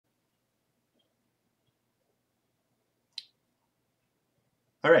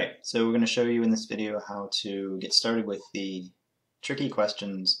Alright, so we're going to show you in this video how to get started with the tricky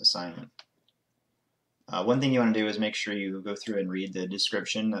questions assignment. One thing you want to do is make sure you go through and read the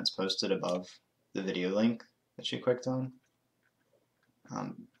description that's posted above the video link that you clicked on.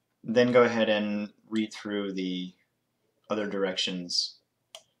 Then go ahead and read through the other directions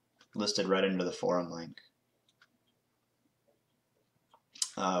listed right under the forum link.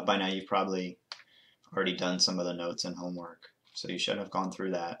 By now you've probably already done some of the notes and homework, so you should have gone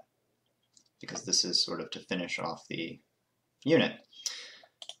through that because this is sort of to finish off the unit.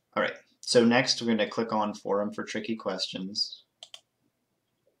 Alright, so next we're going to click on Forum for Tricky Questions.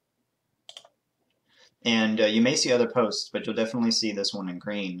 And you may see other posts, but you'll definitely see this one in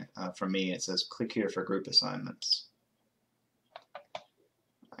green. From me, it says click here for group assignments.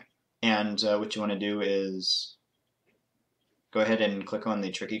 And what you want to do is go ahead and click on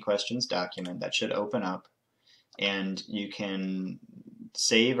the Tricky Questions document. That should open up, and you can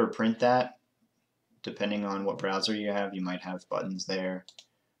save or print that depending on what browser you have. You might have buttons there.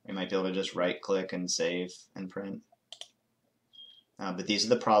 You might be able to just right-click and save and print. But these are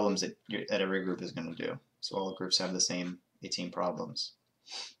the problems that every group is going to do. So all groups have the same 18 problems.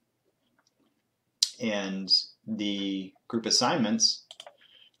 And the group assignments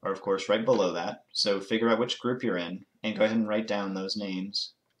are, of course, right below that. So figure out which group you're in and go ahead and write down those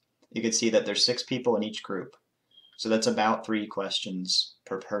names. You can see that there's 6 people in each group. So that's about 3 questions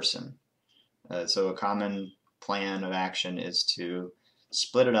per person. So a common plan of action is to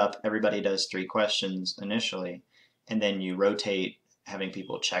split it up. Everybody does 3 questions initially, and then you rotate having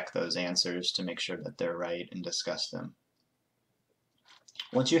people check those answers to make sure that they're right and discuss them.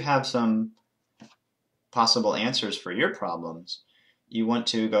 Once you have some possible answers for your problems, you want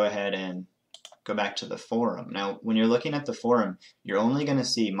to go ahead and go back to the forum. Now, when you're looking at the forum, you're only going to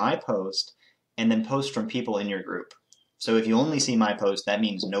see my post and then posts from people in your group. So if you only see my post, that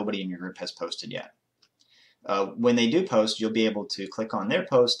means nobody in your group has posted yet. When they do post, you'll be able to click on their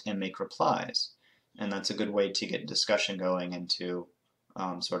post and make replies. And that's a good way to get discussion going and to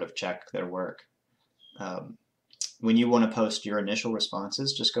sort of check their work. When you want to post your initial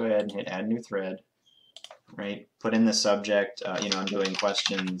responses, just go ahead and hit Add New Thread. Right? Put in the subject, I'm doing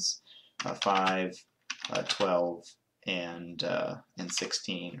questions 5, 12, and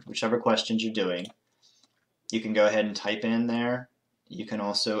 16, whichever questions you're doing. You can go ahead and type in there. You can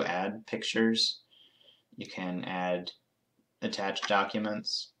also add pictures. You can add attached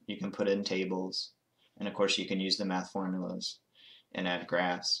documents. You can put in tables. And of course you can use the math formulas and add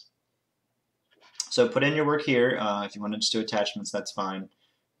graphs. So put in your work here. If you want to just do attachments, that's fine.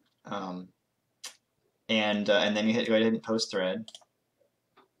 And then you go ahead and post thread.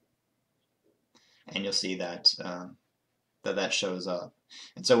 And you'll see that that shows up.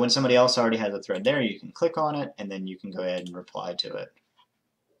 And so when somebody else already has a thread there, you can click on it, and then you can go ahead and reply to it.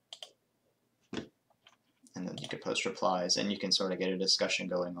 And then you can post replies, and you can sort of get a discussion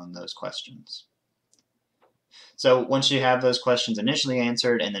going on those questions. So once you have those questions initially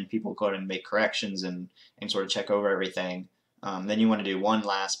answered, and then people go ahead and make corrections and sort of check over everything, then you want to do one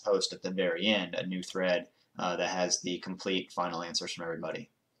last post at the very end, a new thread that has the complete final answers from everybody.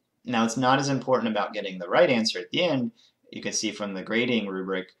 Now, it's not as important about getting the right answer at the end. You can see from the grading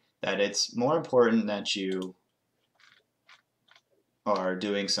rubric that it's more important that you are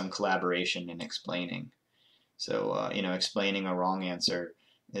doing some collaboration and explaining. So, explaining a wrong answer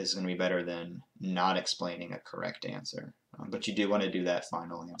is going to be better than not explaining a correct answer. But you do want to do that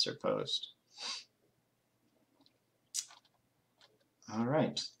final answer post. All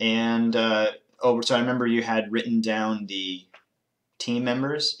right. And, so I remember you had written down the team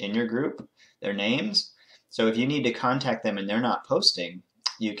members in your group, their names. So if you need to contact them and they're not posting,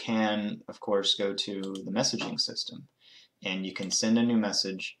 you can, of course, go to the messaging system. And you can send a new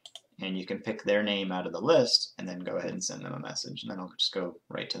message, and you can pick their name out of the list, and then go ahead and send them a message, and then it'll just go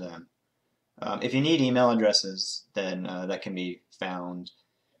right to them. If you need email addresses, then that can be found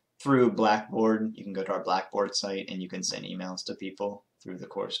through Blackboard. You can go to our Blackboard site, and you can send emails to people through the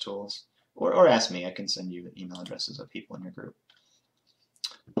course tools. Or ask me. I can send you email addresses of people in your group.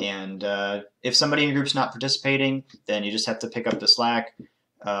 And if somebody in your group's not participating, then you just have to pick up the slack.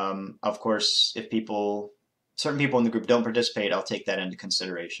 Of course, if certain people in the group don't participate, I'll take that into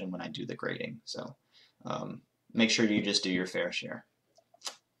consideration when I do the grading. So make sure you just do your fair share.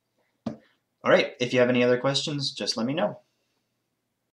 All right, if you have any other questions, just let me know.